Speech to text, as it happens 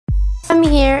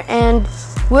here, and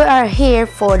we are here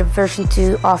for the version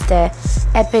 2 of the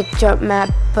Epic Jump Map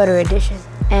Butter Edition.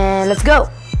 And let's go!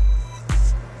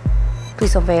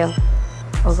 Please don't fail.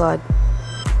 Oh god.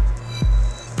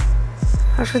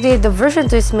 Actually, the version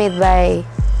 2 is made by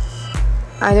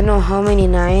I don't know how many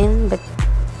 9, but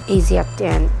easy at the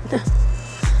end.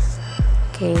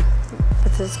 Okay,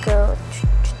 let's go.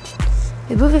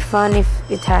 It would be fun if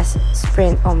it has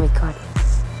sprint. Oh my god,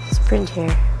 sprint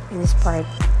here in this part.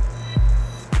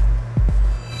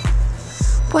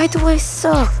 Why do I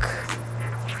suck?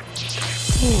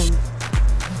 Damn.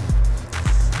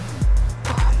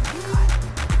 Oh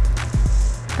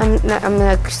my god. I'm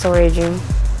like so raging.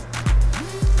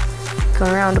 Go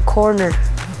around the corner.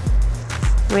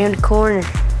 Around the corner.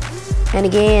 And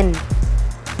again.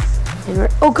 And we're,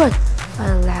 oh god.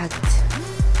 I lagged.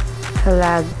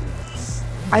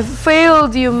 I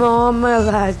failed you, mom. I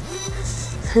lagged.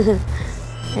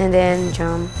 And then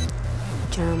jump.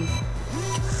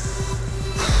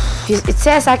 It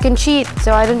says I can cheat,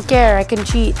 so I don't care. I can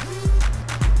cheat.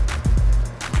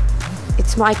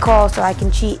 It's my call, so I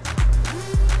can cheat.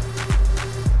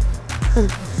 Oh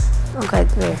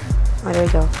god, where? Oh, there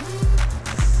we go.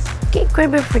 Can't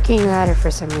grab a freaking ladder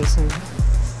for some reason.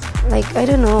 Like, I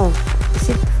don't know. Is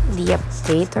it the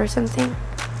update or something?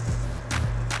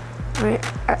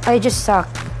 I just suck.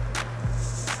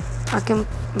 I can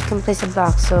place a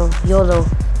block, so YOLO.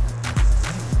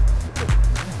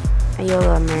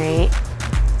 YOLO, am I right?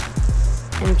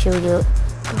 I'm Julio.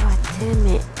 God damn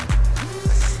it.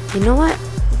 You know what?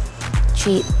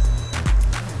 Cheat.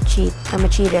 I'm a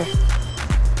cheater.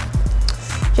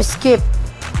 Just skip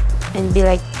and be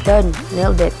like, done.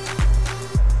 Nailed it.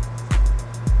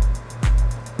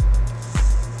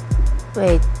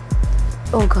 Wait.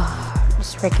 Oh god.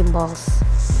 Just breaking balls.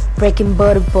 Breaking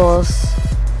butter balls.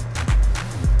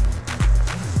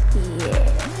 Yeah.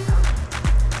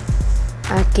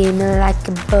 I came like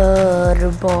a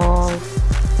butterball.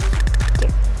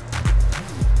 Okay.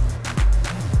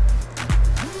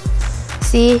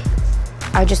 See?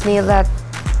 I just nailed that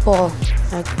ball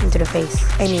into the face.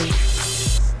 I mean,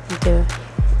 into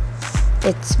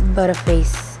its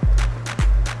butterface.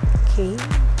 Okay.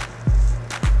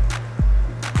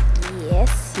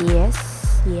 Yes.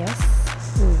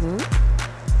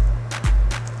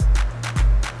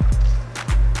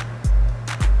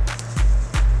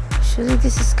 Actually,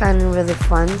 this is kind of really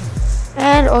fun,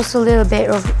 and also a little bit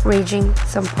of raging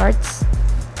some parts,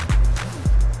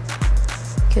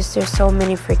 because there's so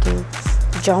many freaking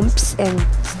jumps and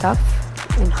stuff,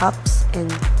 and hops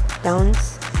and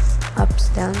downs, ups,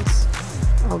 downs.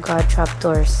 Oh god,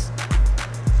 trapdoors.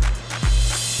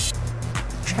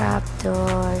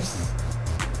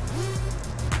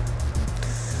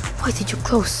 Why did you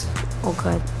close? Oh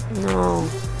god, no.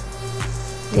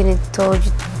 Didn't told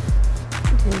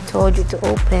you to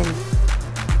open.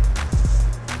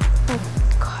 Oh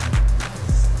god.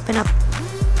 Open up.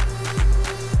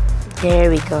 There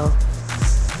we go.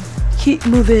 Keep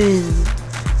moving.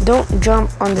 Don't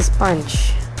jump on the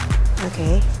sponge.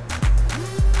 Okay.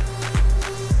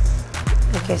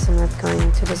 I guess I'm not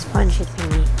going to the spongy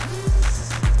thingy.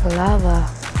 Lava.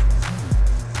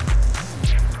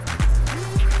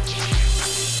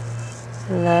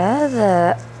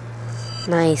 Lava.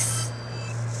 Nice.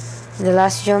 The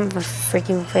last jump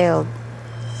freaking failed.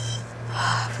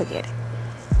 Forget it.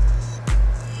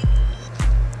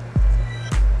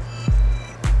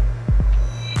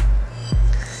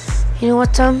 You know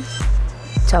what, Tom?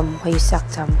 Tom, why you suck,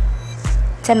 Tom?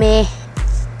 Tommy,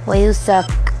 why you suck?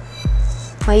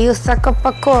 Why you suck at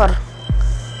parkour?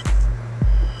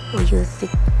 Why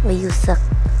you suck?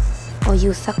 Oh,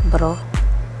 you suck, bro.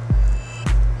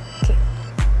 Okay.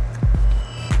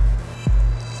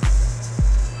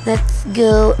 Let's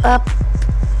go up,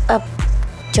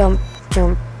 jump,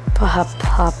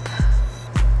 hop.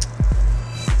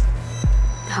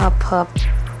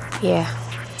 Yeah.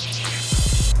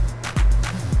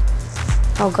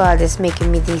 Oh god, it's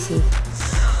making me dizzy.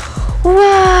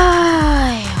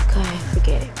 Why? Okay,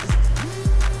 forget it.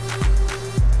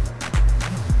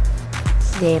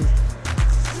 Damn.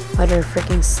 Butter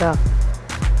freaking suck.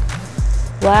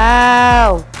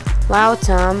 Wow,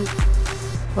 Tom.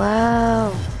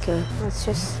 Wow. Okay, let's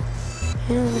just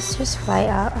fly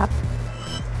up.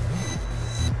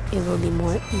 It will be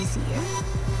more easier.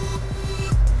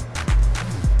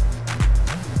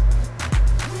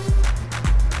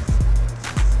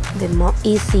 More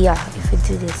easier if we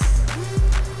do this.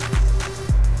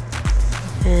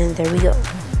 And there we go.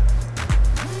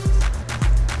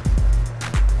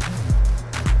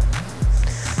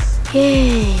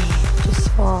 Yay! Just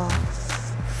fall.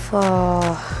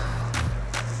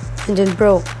 And then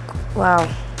broke. Wow.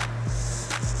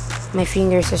 My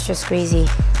fingers is just crazy.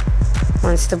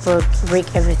 Wants to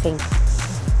break everything.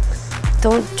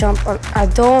 Don't jump on. I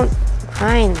don't.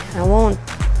 Fine. I won't.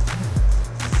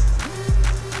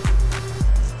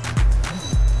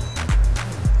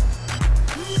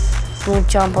 Don't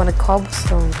jump on a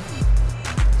cobblestone.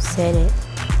 Said it.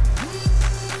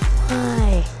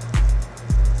 Why?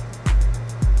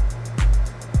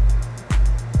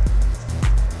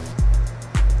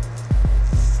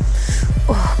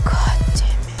 Oh, god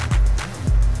damn it.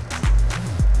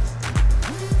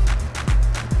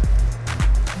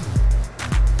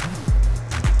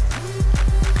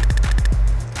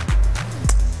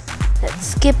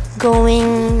 Let's keep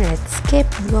going. Let's keep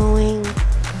going.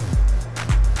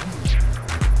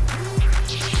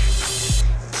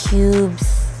 Cubes,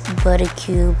 butter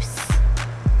cubes,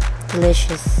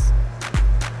 delicious.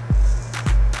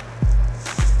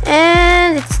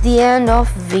 And it's the end of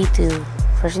V2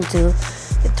 version 2.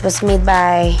 It was made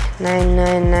by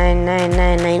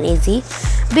 99999AZ.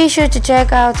 Be sure to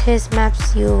check out his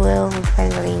maps. You will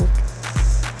find the link.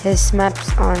 His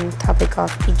maps on topic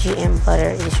of EGM Butter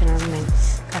edition on my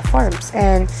forums.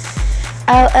 And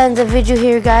I'll end the video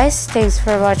here, guys. Thanks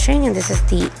for watching, and this is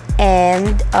the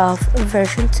end of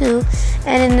version 2,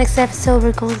 and in the next episode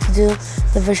we're going to do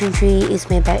the version 3 is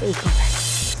made by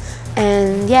Ecorex.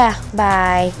 And yeah,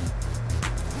 bye.